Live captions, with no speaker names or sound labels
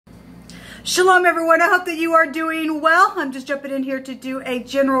Shalom everyone, I hope that you are doing well. I'm just jumping in here to do a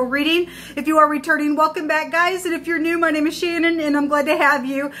general reading. If you are returning, welcome back guys. And if you're new, my name is Shannon and I'm glad to have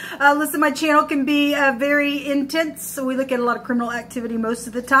you. Listen, my channel can be very intense. So we look at a lot of criminal activity most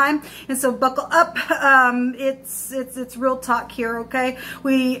of the time. And so buckle up. It's real talk here, okay?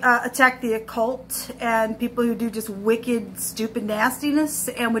 We attack the occult and people who do just wicked, stupid nastiness,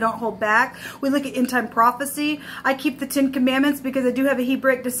 and we don't hold back. We look at end time prophecy. I keep the 10 Commandments because I do have a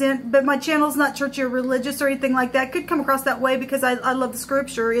Hebraic descent, but my channel's not churchy or religious or anything like that. Could come across that way because I love the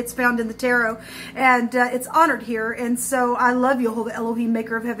scripture. It's found in the tarot and it's honored here. And so I love Yehovah Elohim,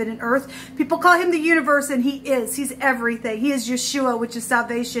 maker of heaven and earth. People call him the universe, and he is. He's everything. He is Yeshua, which is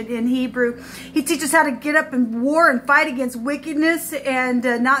salvation in Hebrew. He teaches how to get up and war and fight against wickedness and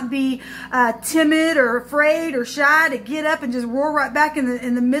not be timid or afraid or shy, to get up and just roar right back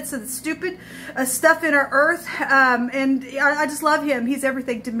in the midst of the stupid stuff in our earth. And I just love him. He's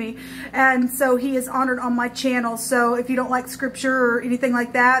everything to me. And so he is honored on my channel. So if you don't like scripture or anything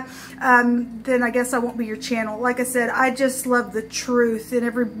like that, then I guess I won't be your channel. Like I said, I just love the truth, and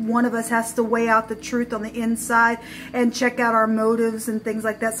every one of us has to weigh out the truth on the inside and check out our motives and things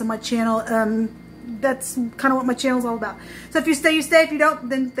like that. So my channel, that's kind of what my channel is all about. So if you stay, you stay. If you don't,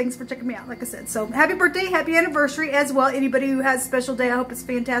 then thanks for checking me out, like I said. So happy birthday, happy anniversary as well. Anybody who has a special day, I hope it's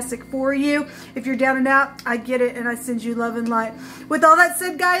fantastic for you. If you're down and out, I get it, and I send you love and light. With all that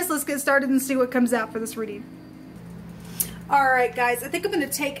said, guys, let's get started and see what comes out for this reading. All right, guys, I think I'm going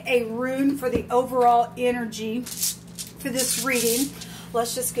to take a rune for the overall energy for this reading.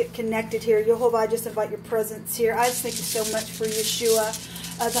 Let's just get connected here. Yehovah, I just invite your presence here. I just thank you so much for Yeshua,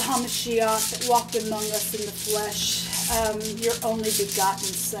 the HaMashiach that walked among us in the flesh, your only begotten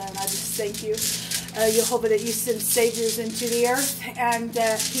Son. I just thank you, Yehovah, that you send saviors into the earth and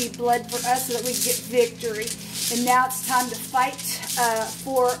he bled for us so that we get victory. And now it's time to fight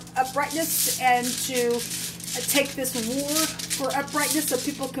for uprightness and to take this war for uprightness so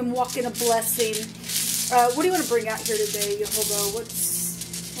people can walk in a blessing. What do you want to bring out here today, Yehovah?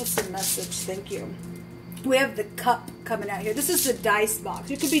 What's the message? Thank you. We have the cup coming out here. This is the dice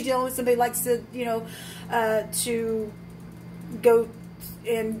box. You could be dealing with somebody who likes to, you know, to go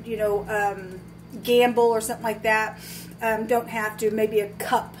and, you know, gamble or something like that. Don't have to. Maybe a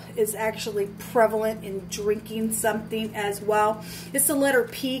cup is actually prevalent in drinking something as well. It's the letter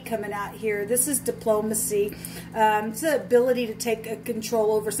P coming out here. This is diplomacy. It's the ability to take a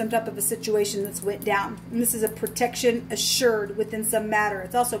control over some type of a situation that's went down. And this is a protection assured within some matter.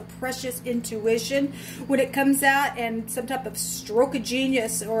 It's also precious intuition when it comes out, and some type of stroke of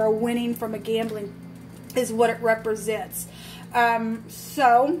genius or a winning from a gambling is what it represents.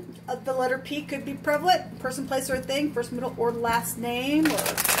 So the letter P could be prevalent. Person, place, or thing. First, middle, or last name,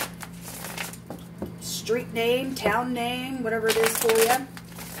 or street name, town name, whatever it is for you.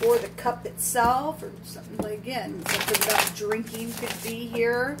 Or the cup itself, or something like, again, something about drinking could be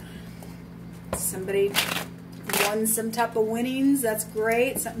here. Somebody won some type of winnings. That's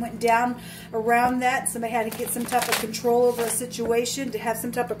great. Something went down around that. Somebody had to get some type of control over a situation to have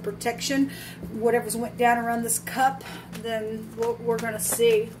some type of protection. Whatever's went down around this cup, then we're going to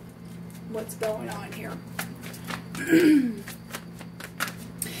see what's going on here.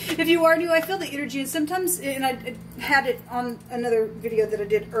 If you are new, I feel the energy, and sometimes, and I had it on another video that I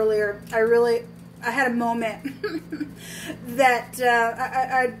did earlier, I had a moment that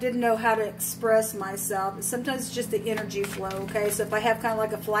I didn't know how to express myself. Sometimes it's just the energy flow, okay? So if I have kind of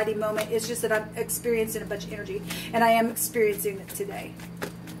like a flighty moment, it's just that I'm experiencing a bunch of energy, and I am experiencing it today.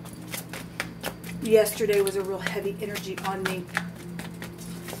 Yesterday was a real heavy energy on me,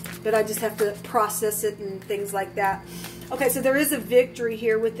 but I just have to process it and things like that. Okay, so there is a victory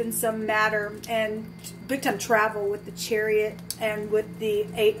here within some matter, and big time travel with the Chariot and with the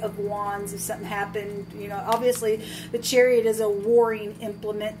 8 of Wands. If something happened, you know, obviously the Chariot is a warring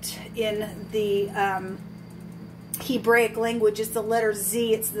implement in the Hebraic language. It's the letter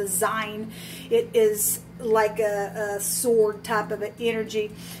Z. It's the Zayin. It is like a sword type of an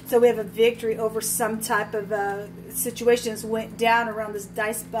energy. So we have a victory over some type of situation that's went down around this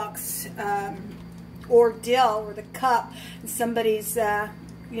dice box ordeal, or the cup, and somebody's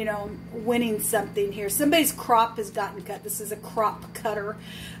you know, winning something here. Somebody's crop has gotten cut. This is a crop cutter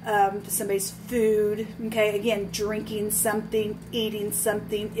to somebody's food. Okay, again, drinking something, eating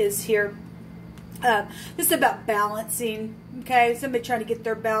something is here. This is about balancing. Okay, somebody trying to get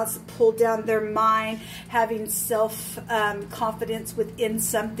their balance, pull down their mind, having self-confidence within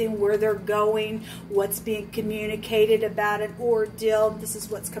something, where they're going, what's being communicated about an ordeal. This is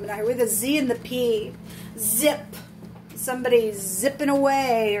what's coming out here with a Z and the P. Zip. Somebody zipping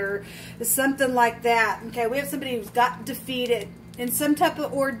away or something like that. Okay, we have somebody who's got defeated. in some type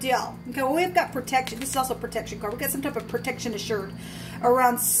of ordeal. Okay, well, we've got protection. This is also a protection card. We've got some type of protection assured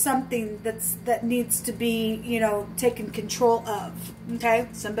around something that needs to be, you know, taken control of. Okay,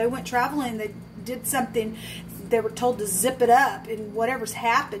 somebody went traveling. They did something. They were told to zip it up, and whatever's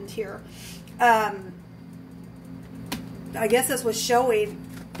happened here. I guess that's what's showing.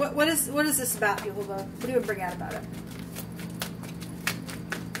 What is this about, Yehovah? What do you bring out about it?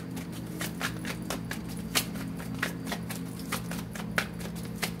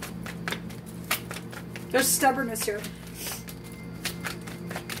 There's stubbornness here.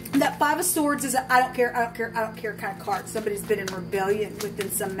 That Five of Swords is a I don't care kind of card. Somebody's been in rebellion within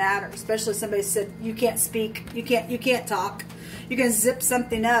some matter, especially somebody said you can't speak, you can't talk, you're gonna zip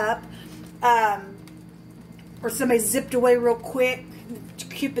something up, or somebody zipped away real quick.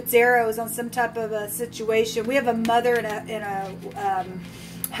 Cupid's arrows on some type of a situation. We have a mother and a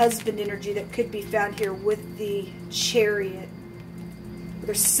husband energy that could be found here with the Chariot.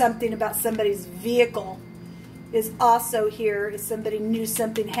 There's something about somebody's vehicle is also here. If somebody knew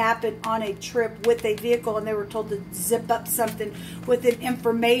something happened on a trip with a vehicle and they were told to zip up something with an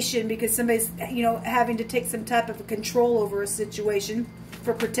information because somebody's, you know, having to take some type of control over a situation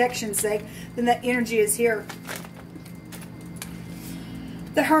for protection's sake, then that energy is here.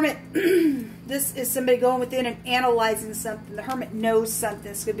 The Hermit, this is somebody going within and analyzing something. The Hermit knows something.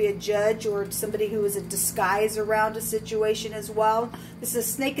 This could be a judge or somebody who is a disguise around a situation as well. This is a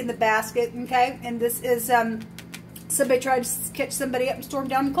snake in the basket, okay? And this is somebody trying to catch somebody up and storm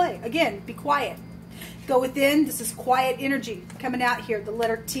down the clay. Again, be quiet. Go within. This is quiet energy coming out here. The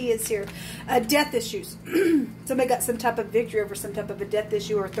letter T is here. Death issues. Somebody got some type of victory over some type of a death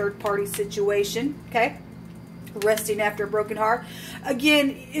issue or third-party situation, okay? Resting after a broken heart.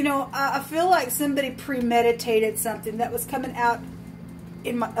 Again, you know, I feel like somebody premeditated something that was coming out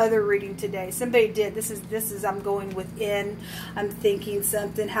in my other reading today. Somebody did. This is I'm going within. I'm thinking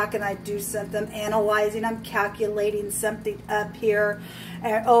something. How can I do something? I'm analyzing. I'm calculating something up here.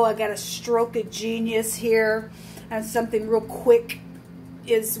 And, oh, I got a stroke of genius here. And something real quick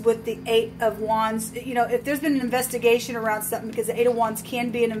is with the Eight of Wands. You know, if there's been an investigation around something, because the Eight of Wands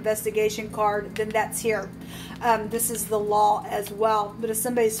can be an investigation card, then that's here. This is the law as well. But if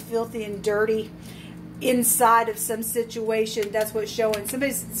somebody's filthy and dirty inside of some situation, that's what's showing.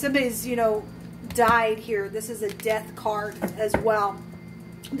 Somebody's, you know, died here. This is a death card as well.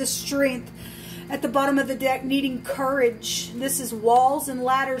 The Strength at the bottom of the deck, needing courage. This is walls and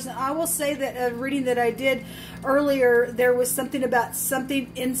ladders. And I will say that a reading that I did earlier, there was something about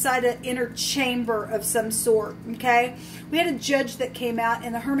something inside an inner chamber of some sort, okay? We had a judge that came out,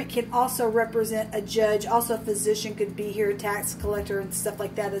 and the Hermit can also represent a judge. Also a physician could be here, tax collector and stuff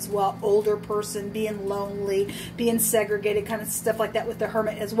like that as well. Older person, being lonely, being segregated, kind of stuff like that with the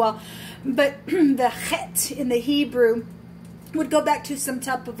Hermit as well. But the Het in the Hebrew would go back to some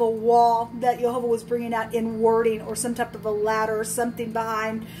type of a wall that Yehovah was bringing out in wording, or some type of a ladder, or something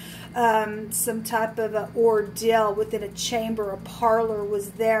behind some type of an ordeal within a chamber. A parlor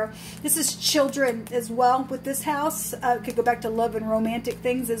was there. This is children as well with this house. Could go back to love and romantic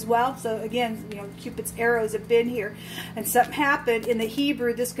things as well. So again, you know, Cupid's arrows have been here, and something happened in the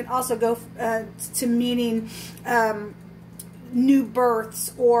Hebrew. This can also go to meaning new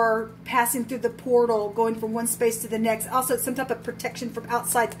births, or passing through the portal, going from one space to the next. Also some type of protection from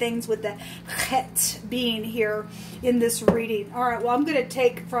outside things with the Het being here in this reading. All right, well, I'm going to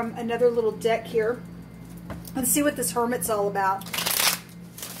take from another little deck here and see what this Hermit's all about.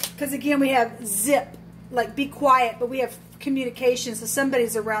 Because again, we have zip, like be quiet, but we have communication. So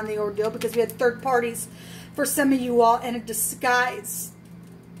somebody's around the ordeal, because we had third parties for some of you all, and a disguise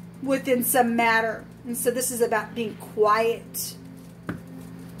within some matter. And so this is about being quiet.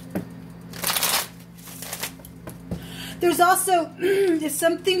 There's also, if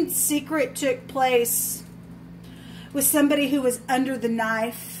something secret took place with somebody who was under the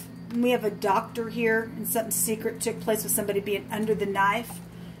knife, and we have a doctor here, and something secret took place with somebody being under the knife,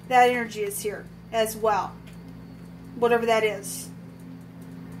 that energy is here as well. Whatever that is.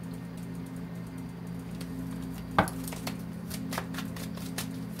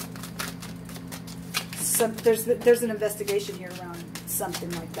 There's an investigation here around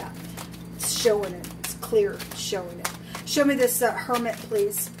something like that. It's showing it. It's clear showing it. Show me this Hermit,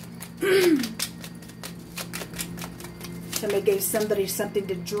 please. Somebody gave somebody something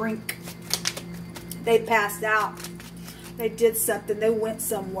to drink. They passed out. They did something. They went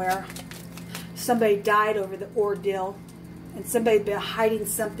somewhere. Somebody died over the ordeal. And somebody had been hiding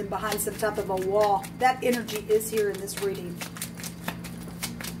something behind some type of a wall. That energy is here in this reading.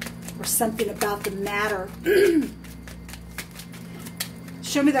 Or something about the matter.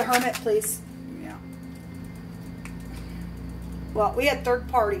 Show me the Hermit, please. Yeah. Well, we had third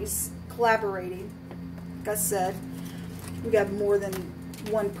parties collaborating. Like I said, we got more than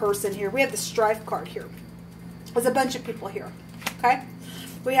one person here. We have the strife card here. There's a bunch of people here. Okay?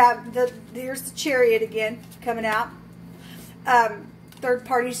 We have here's the Chariot again coming out. Third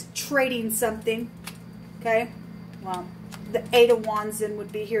parties trading something. Okay? Well, the 8 of Wands then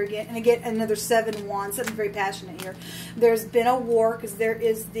would be here again. And again, another 7 of Wands. Something very passionate here. There's been a war because there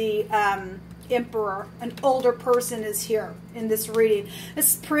is the Emperor. An older person is here in this reading.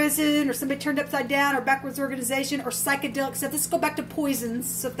 This is prison, or somebody turned upside down, or backwards organization, or psychedelic stuff. Let's go back to poisons.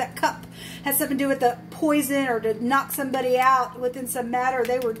 So if that cup has something to do with the poison, or to knock somebody out within some matter,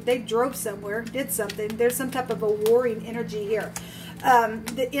 they drove somewhere, did something. There's some type of a warring energy here.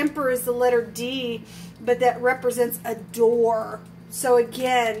 The Emperor is the letter D, but that represents a door. So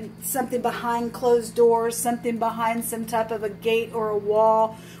again, something behind closed doors, something behind some type of a gate or a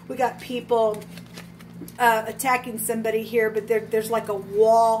wall. We got people attacking somebody here, but there's like a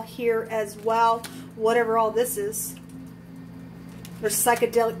wall here as well. Whatever all this is. There's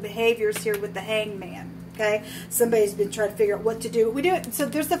psychedelic behaviors here with the Hangman. Okay, somebody's been trying to figure out what to do. We do it. So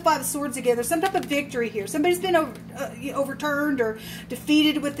there's the 5 of Swords again. There's some type of victory here. Somebody's been overturned or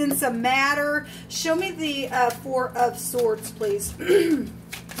defeated within some matter. Show me the 4 of Swords, please.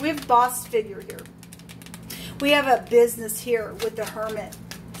 We have boss figure here. We have a business here with the Hermit.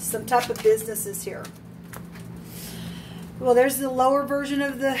 Some type of businesses here. Well, there's the lower version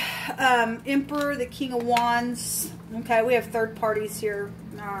of the Emperor, the King of Wands. Okay, we have third parties here.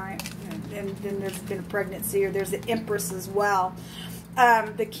 All right. And then there's been a pregnancy here. There's the Empress as well.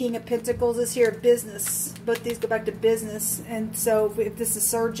 The King of Pentacles is here, business. Both these go back to business. And so if this is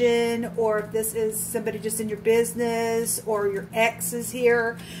surgeon, or if this is somebody just in your business, or your ex is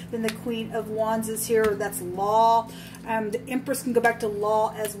here, then the Queen of Wands is here. That's law. The Empress can go back to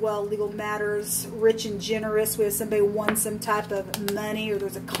law as well, legal matters, rich and generous. We have somebody won some type of money, or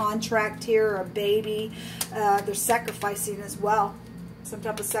there's a contract here, or a baby. They're sacrificing as well. Some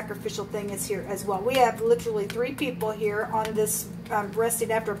type of sacrificial thing is here as well. We have literally 3 people here on this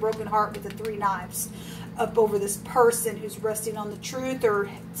resting after a broken heart with the 3 knives up over this person who's resting on the truth, or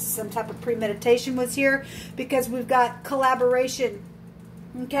some type of premeditation was here, because we've got collaboration.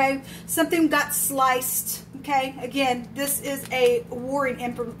 Okay, something got sliced. Okay, again, this is a warring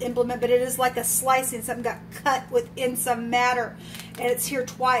implement, but it is like a slicing. Something got cut within some matter, and it's here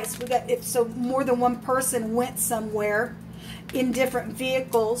twice. We got so more than one person went somewhere in different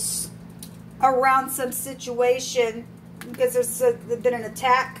vehicles around some situation, because there's been an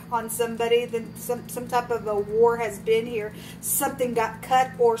attack on somebody, then some type of a war has been here. Something got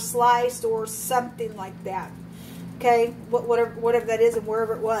cut or sliced or something like that. Okay, whatever that is and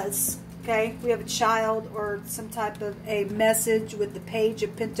wherever it was. Okay, we have a child or some type of a message with the Page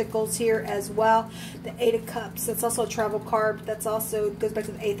of Pentacles here as well. The 8 of Cups, that's also a travel card. That's also goes back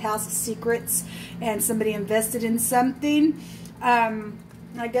to the 8th house of secrets, and somebody invested in something.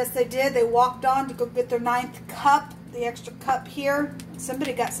 I guess they did. They walked on to go get their 9th cup, the extra cup here.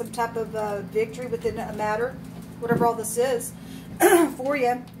 Somebody got some type of victory within a matter, whatever all this is for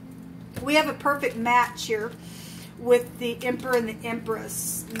you. We have a perfect match here with the Emperor and the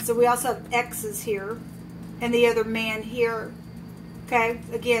Empress. And so we also have X's here and the other man here. Okay,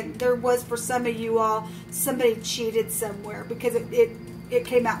 again, there was, for some of you all, somebody cheated somewhere, because it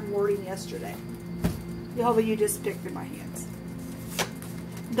came out in wording yesterday. Jehovah, you just picked in my hands.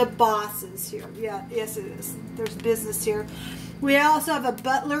 The boss is here. Yeah, yes it is. There's business here. We also have a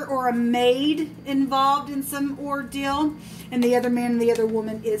butler or a maid involved in some ordeal. And the other man and the other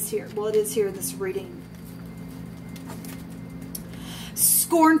woman is here. Well, it is here in this reading.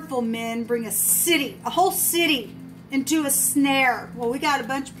 Scornful men bring a city, a whole city, into a snare. Well, we got a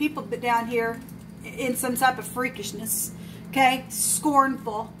bunch of people down here in some type of freakishness. Okay?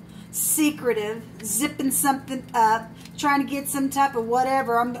 Scornful, secretive, zipping something up, trying to get some type of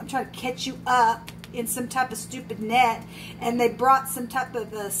whatever. I'm trying to catch you up in some type of stupid net. And they brought some type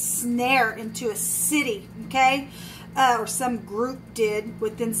of a snare into a city. Okay? Or some group did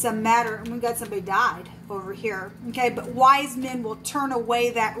within some matter. And we got somebody died over here. Okay, but wise men will turn away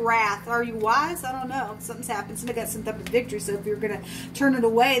that wrath. Are you wise? I don't know. Something's happened. Somebody got some type of victory. So if you're going to turn it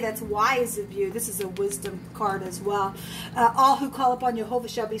away, that's wise of you. This is a wisdom card as well. All who call upon Jehovah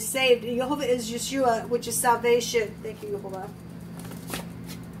shall be saved. Jehovah is Yeshua, which is salvation. Thank you, Jehovah.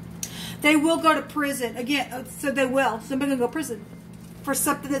 They will go to prison. Again, so they will. Somebody will go to prison for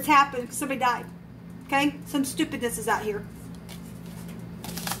something that's happened. Somebody died. Okay? Some stupidness is out here.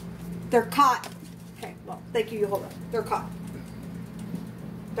 They're caught. Okay, well, thank you, Jehovah. They're caught.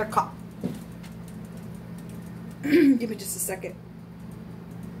 They're caught. Give me just a second.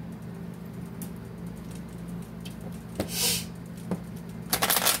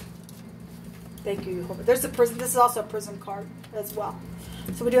 Thank you, Jehovah. There's a prison. This is also a prison card as well.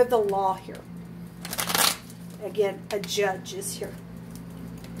 So we do have the law here. Again, a judge is here.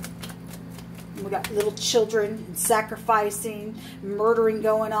 We got little children and sacrificing, murdering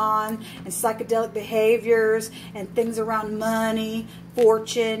going on, and psychedelic behaviors, and things around money,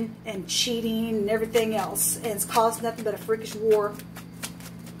 fortune, and cheating, and everything else. And it's caused nothing but a freakish war.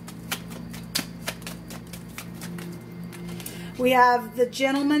 We have the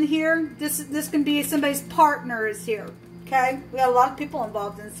gentleman here. This can be somebody's partner is here. Okay, we got a lot of people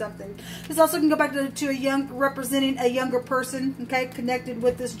involved in something. This also can go back to a young, representing a younger person. Okay, connected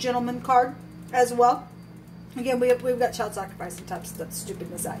with this gentleman card as well. Again, we've got child sacrifice and types of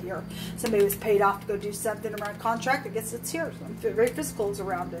stupidness out here. Somebody was paid off to go do something around a contract. I guess it's here. So very physical is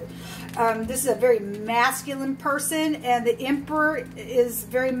around it. This is a very masculine person, and the Emperor is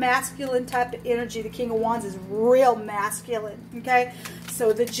very masculine type of energy. The King of Wands is real masculine. Okay,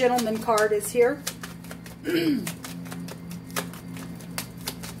 so the gentleman card is here.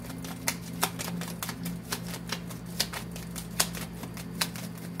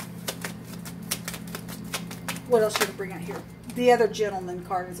 What else should I bring out here? The other gentleman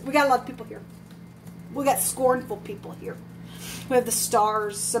card is, we got a lot of people here. We got scornful people here. We have the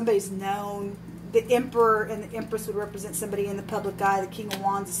stars, somebody's known. The Emperor and the Empress would represent somebody in the public eye. The King of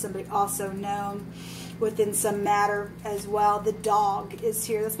Wands is somebody also known within some matter as well. The dog is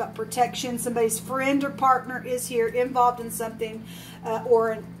here. That's about protection. Somebody's friend or partner is here involved in something,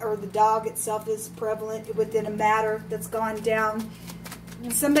 or the dog itself is prevalent within a matter that's gone down.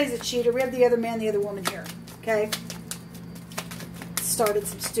 And somebody's a cheater. We have the other man, the other woman here. Okay, started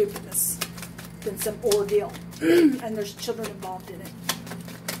some stupidness, been some ordeal, and there's children involved in it.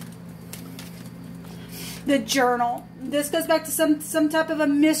 The journal. This goes back to some type of a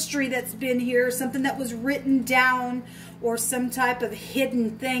mystery that's been here, something that was written down, or some type of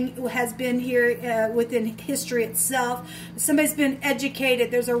hidden thing has been here within history itself. Somebody's been educated.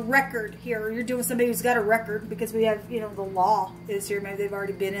 There's a record here. You're doing somebody who's got a record, because we have, the law is here. Maybe they've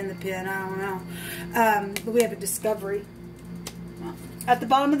already been in the pen. I don't know. But we have a discovery. At the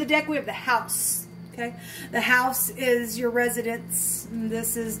bottom of the deck, we have the house. Okay, the house is your residence.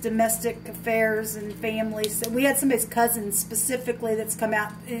 This is domestic affairs and families. So we had somebody's cousin specifically that's come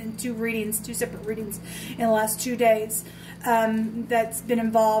out in two separate readings in the last 2 days, that's been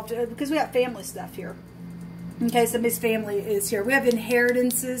involved, because we got family stuff here. Okay, somebody's family is here. We have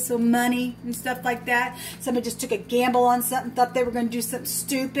inheritances, so money and stuff like that. Somebody just took a gamble on something, thought they were going to do something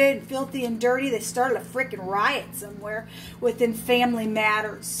stupid, filthy, and dirty. They started a freaking riot somewhere within family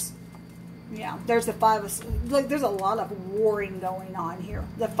matters. Yeah, there's the Five of... Look, there's a lot of warring going on here.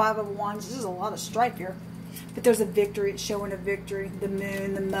 The Five of Wands, there's a lot of strife here. But there's a victory. It's showing a victory. The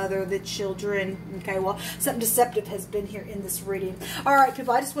moon, the mother, the children. Okay, well, something deceptive has been here in this reading. All right,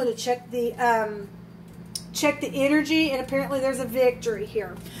 people, I just want to check the energy, and apparently there's a victory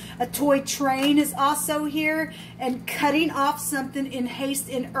here. A toy train is also here, and cutting off something in haste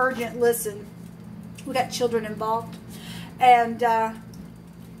and urgent. Listen, we got children involved, and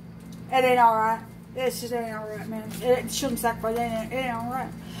it ain't all right. It just ain't all right, man. Children sacrifice. It ain't all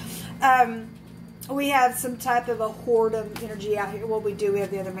right. We have some type of a whoredom energy out here. What we do, we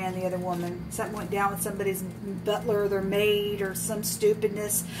have the other man, the other woman. Something went down with somebody's butler or their maid, or some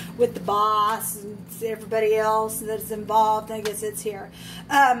stupidness with the boss and everybody else that's involved. I guess it's here.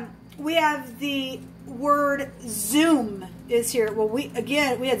 We have the word Zoom is here. Well, we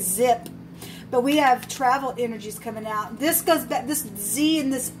had zip. But we have travel energies coming out. This goes back, this Z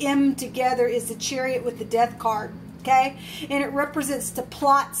and this M together is the Chariot with the Death card. Okay? And it represents to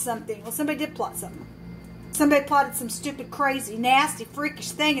plot something. Well, somebody did plot something. Somebody plotted some stupid, crazy, nasty,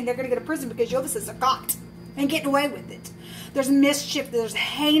 freakish thing, and they're going to go to prison because YHVH'S are caught and getting away with it. There's mischief. There's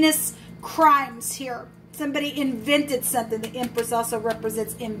heinous crimes here. Somebody invented something. The Empress also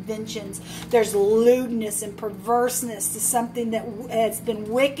represents inventions. There's lewdness and perverseness to something that has been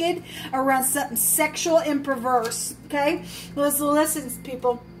wicked around something sexual and perverse. Okay? Listen,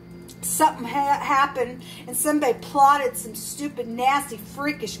 people. Something happened, and somebody plotted some stupid, nasty,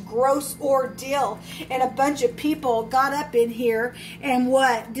 freakish, gross ordeal, and a bunch of people got up in here and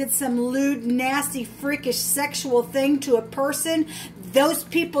did some lewd, nasty, freakish, sexual thing to a person. Those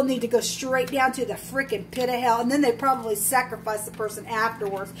people need to go straight down to the freaking pit of hell, and then they probably sacrifice the person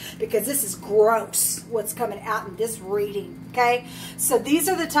afterwards, because this is gross what's coming out in this reading. Okay, so these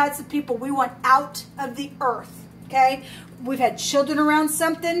are the types of people we want out of the earth. Okay, we've had children around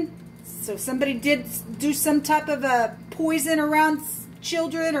something. So somebody did do some type of a poison around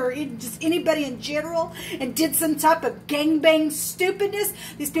children, or just anybody in general, and did some type of gangbang stupidness.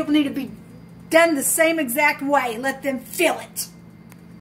 These people need to be done the same exact way. Let them feel it.